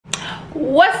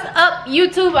What's up,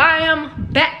 YouTube? I am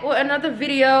back with another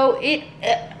video. It's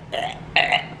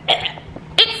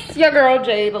your girl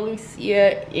Jade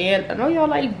Aaliyah, and I know y'all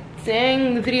like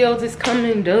saying the videos is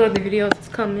coming, duh, the videos is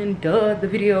coming, duh, the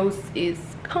videos is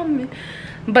coming.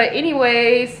 But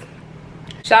anyways,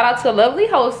 shout out to lovely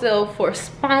Wholesale for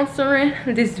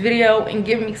sponsoring this video and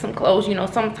giving me some clothes. You know,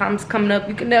 sometimes coming up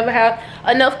you can never have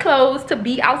enough clothes to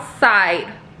be outside,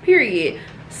 period.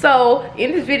 So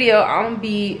in this video I'm gonna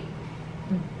be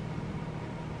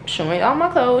showing all my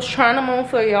clothes, trying them on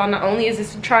for y'all. Not only is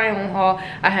this a try on haul,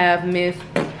 I have Miss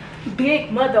Big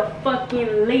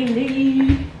Motherfucking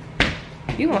Lily.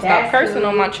 You gonna stop cursing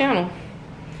on my channel.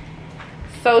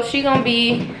 So she gonna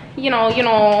be, you know,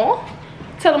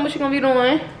 tell them what she gonna be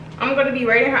doing. I'm gonna be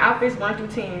rating her outfits 1 through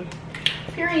 10.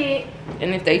 Period.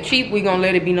 And if they cheap, we gonna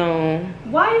let it be known.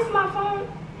 Why is my phone?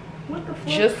 What the fuck?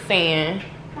 Just saying.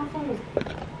 My phone.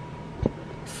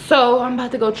 So I'm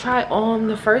about to go try on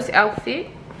the first outfit,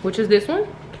 which is this one.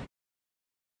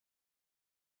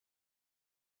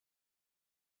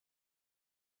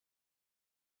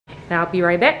 And I'll be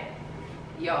right back.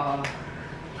 Y'all,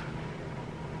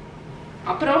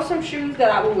 I'll put on some shoes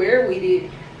that I will wear with it.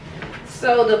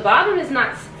 So the bottom is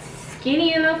not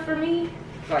skinny enough for me.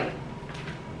 Like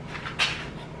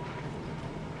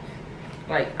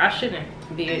I shouldn't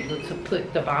be able to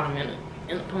put the bottom in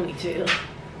a ponytail,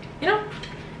 you know?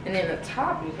 And then the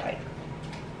top is like,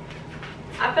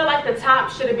 I feel like the top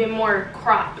should have been more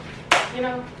cropped, you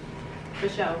know? For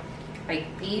sure.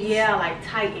 like these. Yeah, like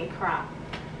tight and cropped.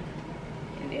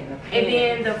 And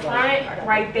then the front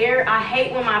right there, I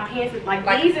hate when my pants is like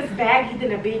these is baggy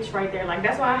than a bitch right there. Like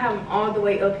that's why I have them all the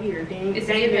way up here. Then it's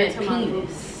even even to my penis.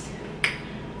 boobs.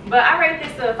 But I rate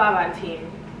this a 5 out of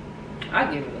 10.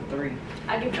 I give it a 3.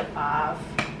 I give it a 5.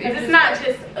 Because it's not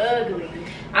just ugly.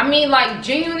 I mean, like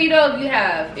genuinely though,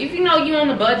 if you know you on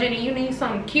the budget and you need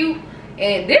something cute,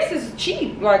 and this is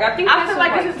cheap. Like I feel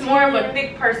like this is more of a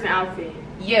thick person outfit.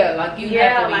 Yeah, like you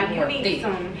have to be more you need thick.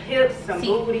 some hips, some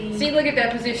booty. See, look at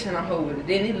that position I'm holding.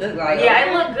 Didn't it look like? Yeah,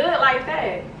 it looked good like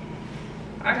that.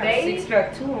 I got a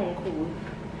 6-pack too on cool.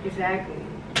 Exactly.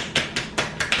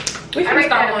 We can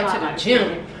start going to the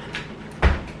gym.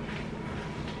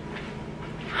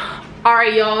 All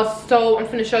right, y'all. So I'm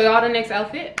finna show y'all the next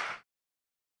outfit.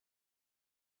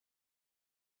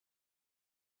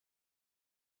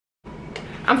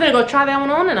 I'm finna go try that one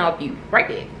on, and I'll be right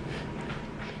back.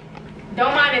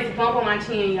 Don't mind this bump on my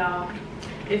chin, y'all.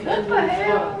 It's What the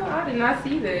hell? I did not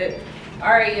see that. All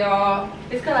right, y'all.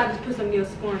 It's because I just put some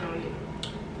Neosporin on you.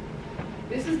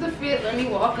 This is the fit. Let me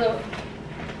walk up.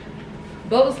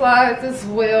 Bubble slides as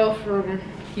well.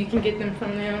 You can get them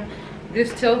from them.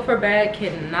 This Telfar bag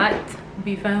cannot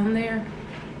be found there,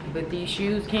 but these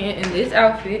shoes can. In this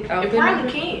outfit, it probably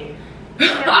can.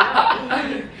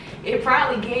 It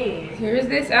probably can. Here's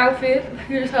this outfit.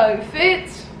 Here's how it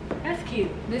fits. That's cute.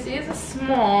 This is a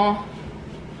small.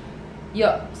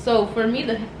 Yup. So for me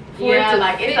to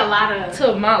it's a lot of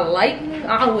to my liking,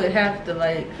 I would have to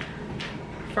like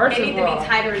first it of needs all to be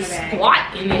tighter in the bag.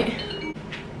 Squat in it.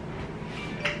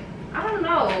 I don't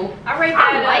know. I rate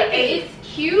that like an 8. It's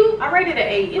cute. I rated it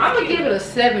 8. I'm gonna give it a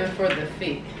 7 for the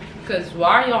fit. Cause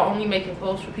why are y'all only making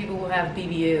clothes for people who have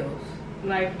BBLs?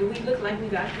 Like, do we look like we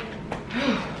got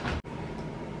that?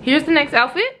 Here's the next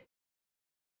outfit.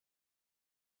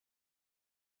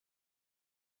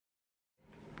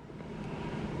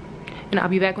 And I'll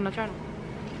be back when I try them.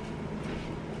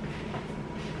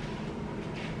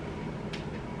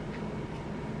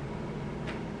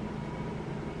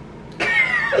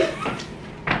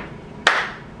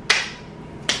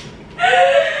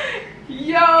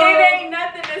 Yo, it ain't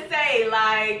nothing to say.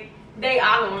 Like, they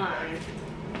out of line.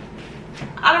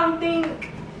 I don't think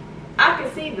I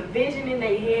could see the vision in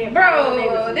their head.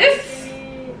 Bro,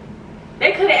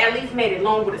 they could have at least made it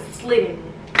long with a slit in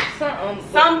it.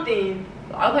 Something.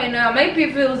 Okay, now maybe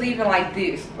if it was even like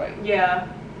this, like yeah,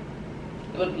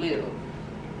 a little.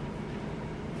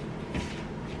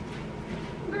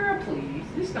 Girl, please,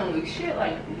 this don't look shit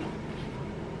like this.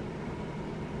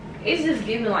 It's just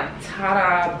giving like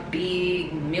Tada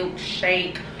big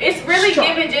milkshake. It's really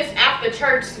giving just after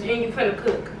church and you finna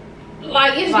cook.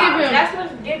 Like it's giving. That's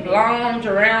what's giving. Lounge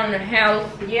around the house.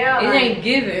 Yeah. It ain't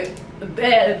giving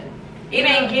bad. It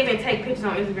ain't giving. Take pictures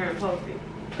on Instagram and post it.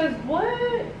 Cause what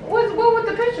would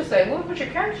the picture say? What would your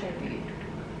caption be?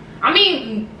 I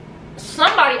mean,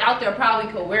 somebody out there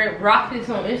probably could rock this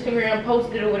on Instagram,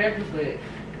 post it or whatever, but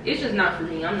it's just not for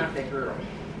me. I'm not that girl.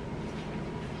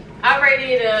 I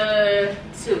rated a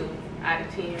 2 out of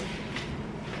 10.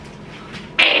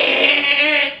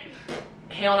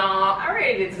 Hell no. I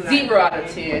rated it 2 0 out of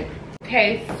 10.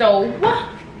 Okay, so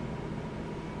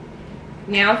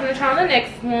Now I'm gonna try on the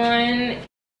next one.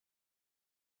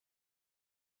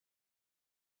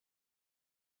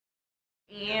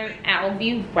 And I'll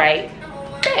be right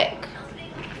back.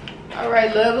 All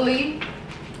right, lovely.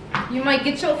 You might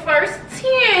get your first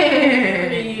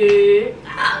 10.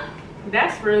 Yeah.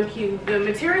 That's real cute. The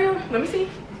material, let me see.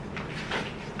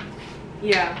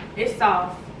 Yeah, it's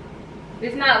soft.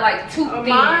 It's not like too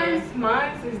thin.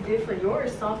 Mine's is different.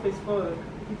 Yours is soft as fuck.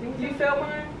 You felt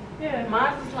mine? Yeah.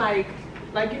 Mine's is like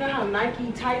you know how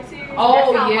Nike tights is?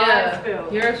 Oh, that's how yeah. mine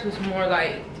felt. Yours was more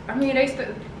like, I mean, they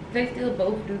still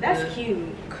both do. That's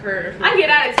cute. Curve. I get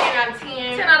out of 10 out of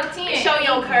 10. 10 out of 10. Show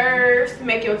your curves,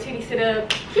 make your titty sit up.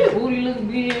 Cute. Booty look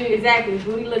big. Exactly,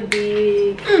 booty look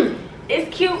big.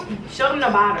 It's cute. Show them the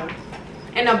bottom.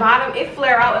 And the bottom, it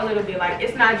flare out a little bit. Like,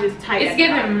 it's not just tight. It's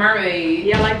giving mermaid.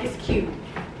 Yeah, like, it's cute.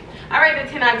 I rate it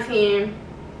 10 out of 10.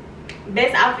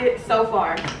 Best outfit so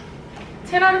far.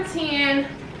 10 out of 10,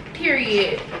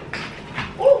 period.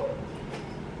 Ooh.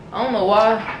 I don't know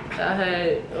why I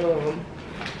had,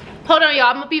 hold on, y'all.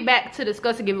 I'm gonna be back to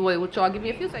discuss a giveaway with y'all. Give me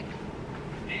a few seconds.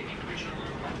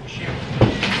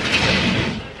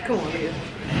 Come on, here.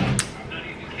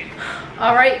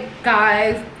 All right,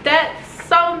 guys. That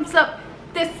sums up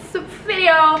this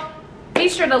video. Be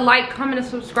sure to like, comment, and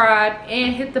subscribe,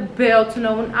 and hit the bell to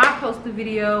know when I post a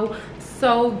video,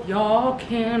 so y'all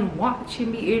can watch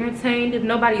and be entertained. If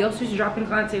nobody else is dropping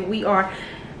content, we are.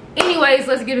 Anyways,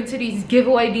 let's get into these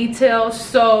giveaway details.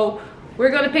 So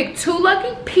we're gonna pick 2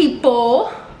 lucky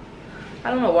people. I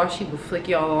don't know why she would flick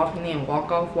y'all off and then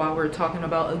walk off while we're talking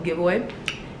about a giveaway.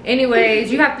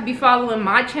 Anyways, you have to be following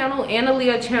my channel and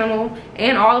Aaliyah channel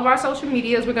and all of our social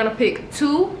medias. We're gonna pick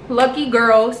 2 lucky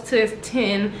girls to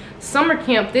attend summer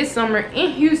camp this summer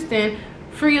in Houston,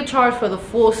 free of charge for the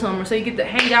full summer. So you get to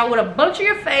hang out with a bunch of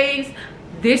your faves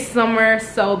this summer.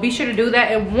 So be sure to do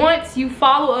that. And once you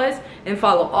follow us and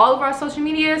follow all of our social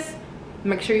medias,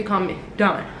 make sure you comment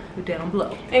down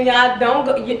below. And y'all don't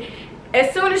go,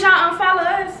 as soon as y'all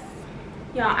unfollow us,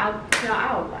 y'all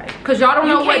out like. Cause y'all don't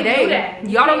know what day.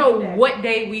 Y'all don't know that. what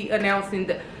day we announcing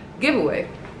the giveaway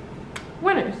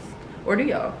winners. Or do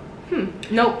y'all?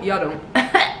 Nope, y'all don't.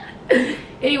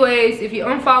 Anyways, if you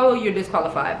unfollow, you're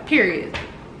disqualified. Period.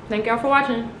 Thank y'all for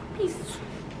watching. Peace.